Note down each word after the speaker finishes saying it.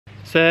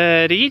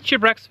Said, eat your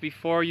breakfast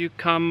before you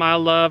come, my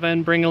love,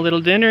 and bring a little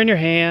dinner in your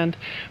hand.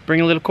 Bring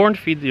a little corn to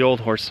feed the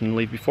old horse and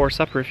leave before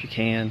supper if you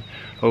can.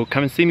 Oh,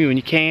 come and see me when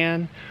you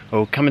can.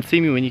 Oh, come and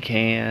see me when you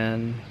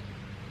can.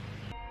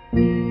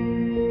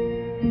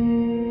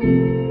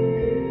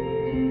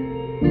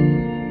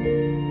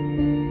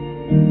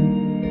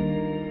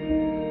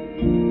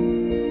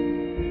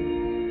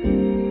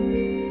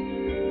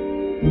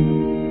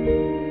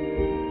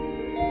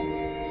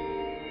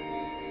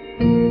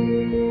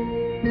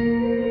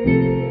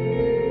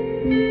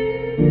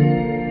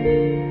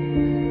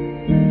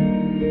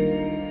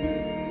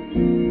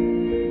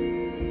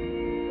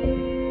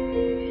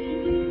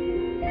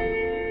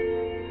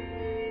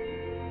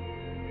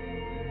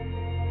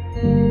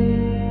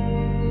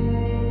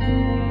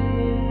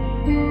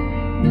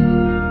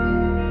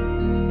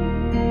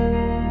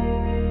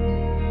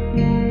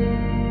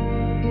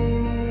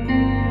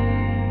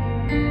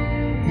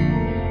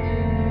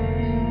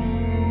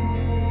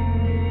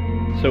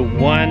 So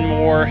one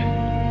more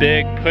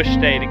big push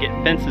day to get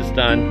fences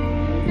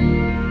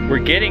done. We're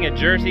getting a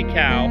Jersey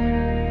cow,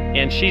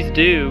 and she's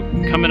due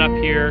coming up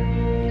here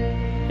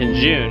in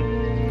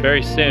June,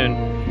 very soon.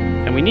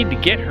 And we need to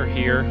get her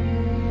here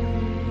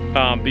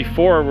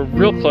before we're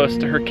real close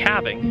to her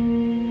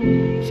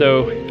calving.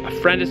 So a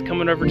friend is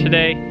coming over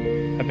today.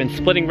 I've been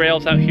splitting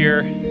rails out here.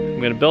 I'm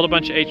gonna build a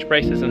bunch of H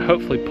braces and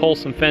hopefully pull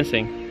some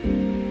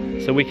fencing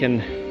so we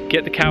can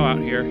get the cow out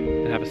here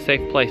and have a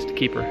safe place to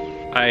keep her.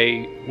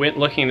 I went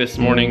looking this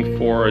morning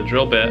for a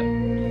drill bit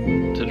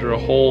to drill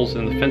holes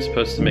in the fence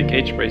posts to make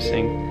H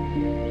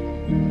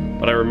bracing,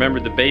 but I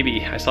remembered the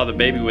baby. I saw the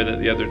baby with it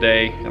the other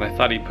day and I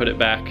thought he put it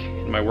back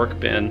in my work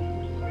bin,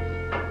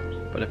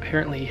 but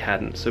apparently he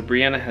hadn't. So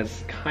Brianna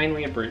has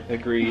kindly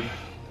agreed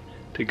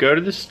to go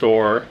to the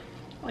store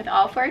with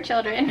all 4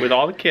 children, with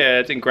all the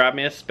kids, and grab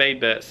me a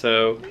spade bit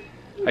so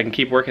I can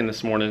keep working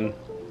this morning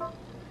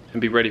and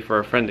be ready for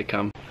our friend to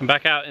come. I'm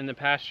back out in the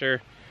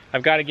pasture.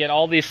 I've got to get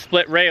all these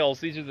split rails.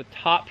 These are the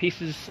top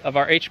pieces of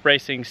our H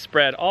bracing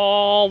spread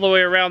all the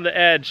way around the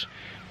edge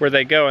where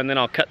they go, and then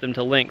I'll cut them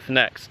to length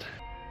next.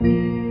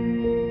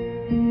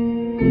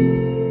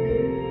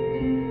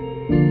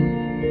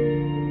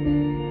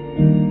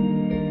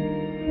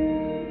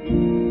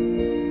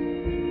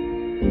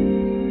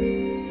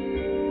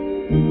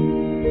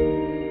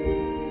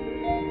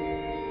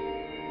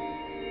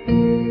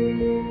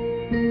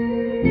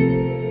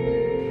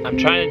 I'm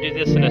trying to do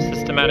this in a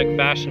systematic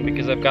fashion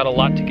because I've got a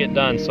lot to get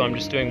done, so I'm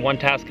just doing one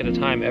task at a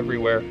time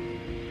everywhere,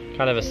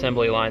 kind of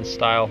assembly line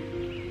style.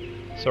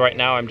 So right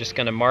now I'm just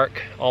going to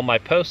mark all my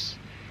posts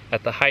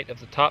at the height of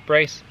the top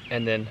brace,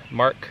 and then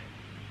mark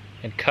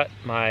and cut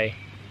my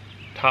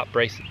top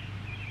braces.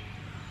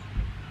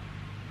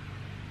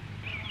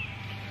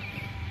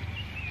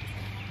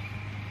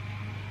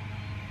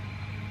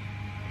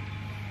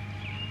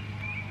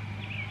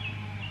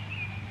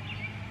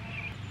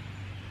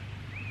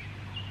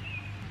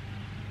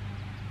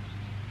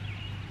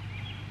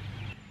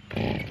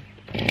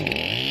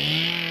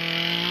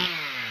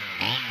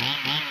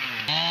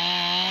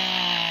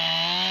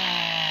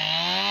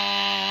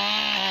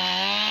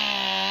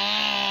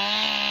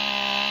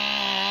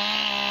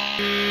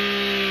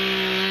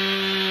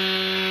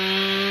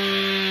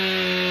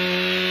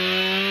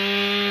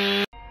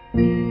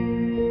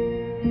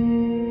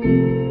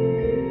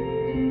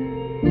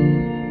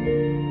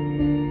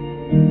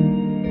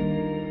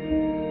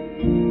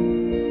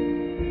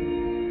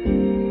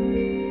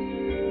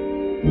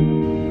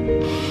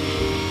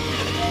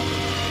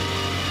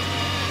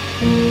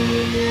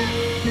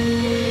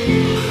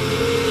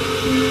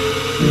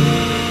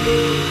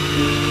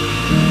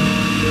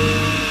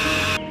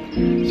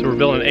 So we're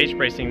building H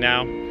bracing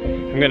now.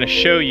 I'm going to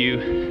show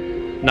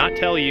you, not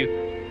tell you,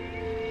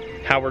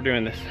 how we're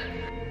doing this.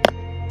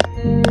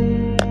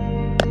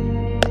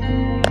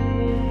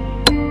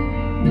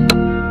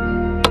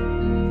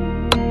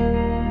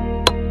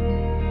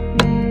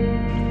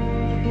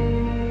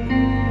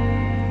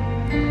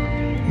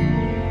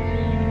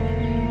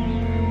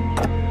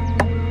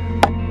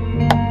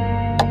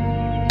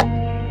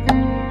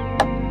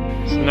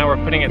 So now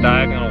we're putting a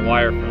diagonal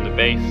wire from the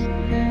base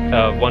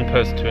of one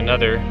post to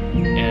another,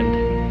 and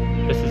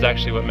this is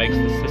actually what makes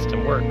the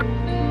system work.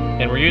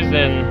 And we're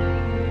using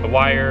a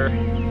wire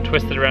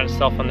twisted around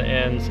itself on the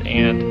ends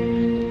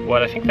and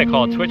what I think they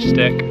call a twitch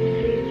stick.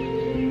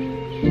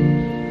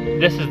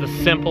 This is the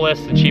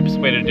simplest and cheapest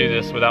way to do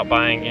this without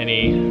buying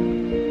any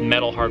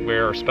metal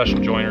hardware or special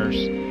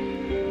joiners.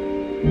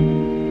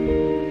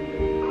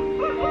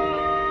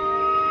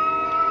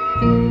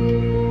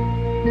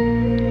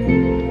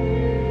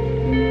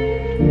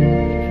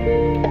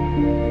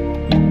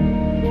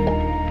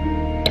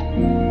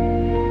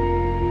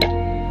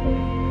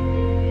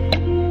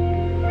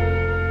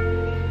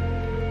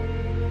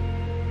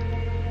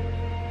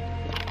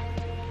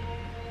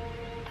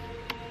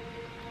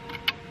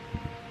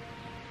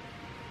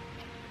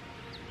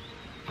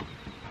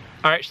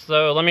 Alright,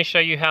 so let me show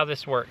you how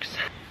this works.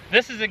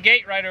 This is a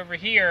gate right over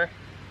here.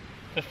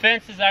 The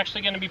fence is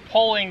actually going to be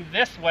pulling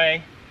this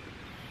way.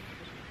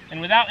 And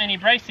without any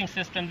bracing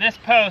system, this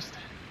post,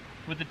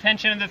 with the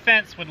tension of the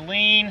fence, would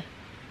lean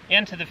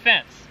into the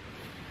fence.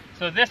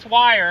 So this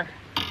wire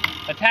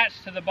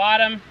attached to the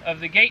bottom of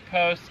the gate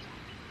post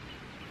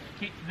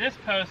keeps this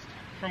post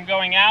from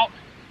going out,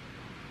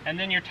 and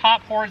then your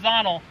top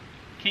horizontal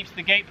keeps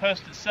the gate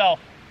post itself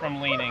from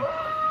leaning. One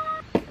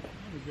of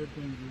the good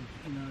things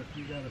is, you know, if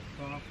you got a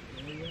soft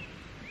area,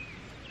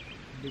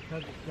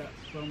 because it's got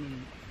so many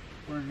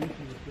square inches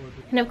of wood.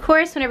 And of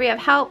course, whenever you have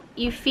help,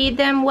 you feed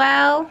them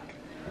well.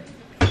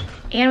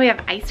 And we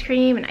have ice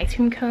cream and ice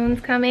cream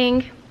cones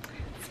coming.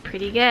 It's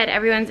pretty good.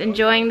 Everyone's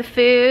enjoying the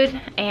food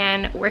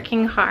and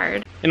working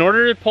hard. In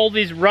order to pull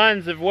these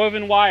runs of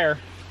woven wire,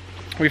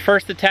 we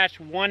first attach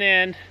one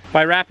end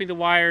by wrapping the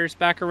wires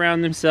back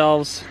around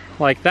themselves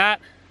like that.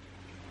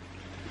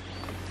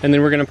 And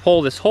then we're gonna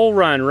pull this whole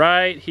run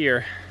right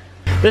here.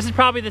 This is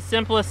probably the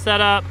simplest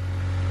setup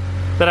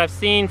that I've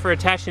seen for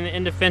attaching the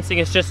end of fencing.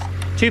 It's just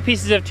 2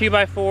 pieces of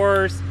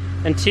 2x4s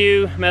and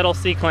 2 metal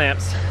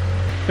C-clamps.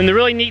 And the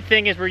really neat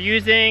thing is we're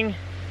using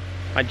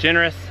my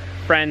generous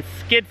friend's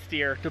skid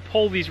steer to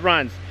pull these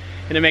runs,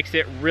 and it makes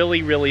it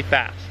really, really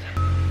fast.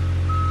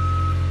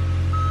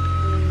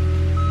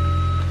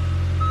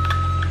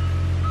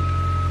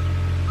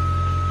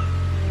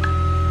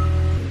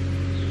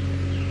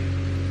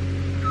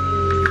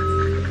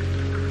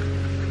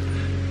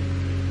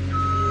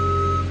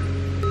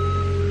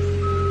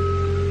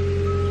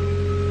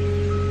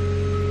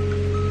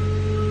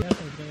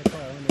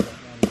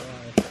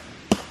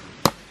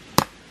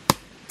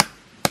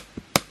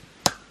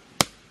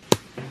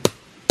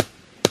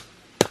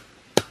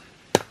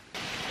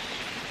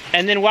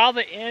 And then while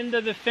the end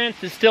of the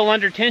fence is still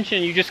under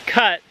tension, you just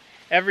cut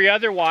every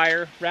other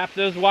wire, wrap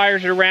those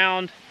wires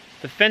around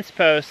the fence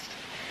post,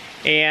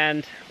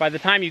 and by the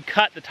time you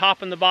cut the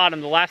top and the bottom,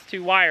 the last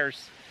 2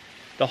 wires,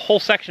 the whole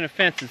section of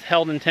fence is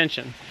held in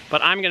tension.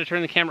 But I'm gonna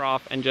turn the camera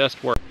off and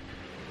just work.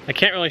 I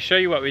can't really show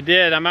you what we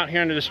did. I'm out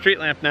here under the street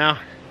lamp now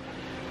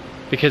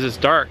because it's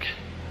dark.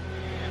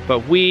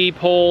 But we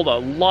pulled a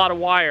lot of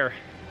wire.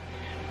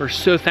 We're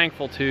so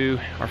thankful to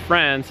our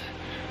friends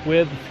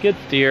with the skid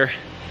steer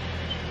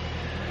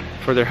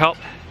for their help.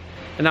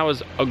 And that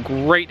was a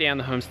great day on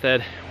the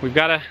homestead. We've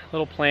got a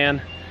little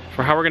plan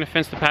for how we're gonna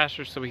fence the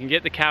pasture so we can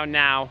get the cow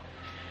now,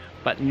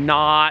 but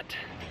not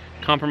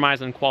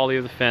compromise on quality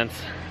of the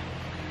fence.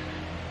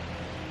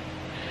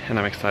 And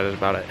I'm excited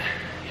about it.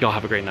 Y'all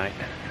have a great night.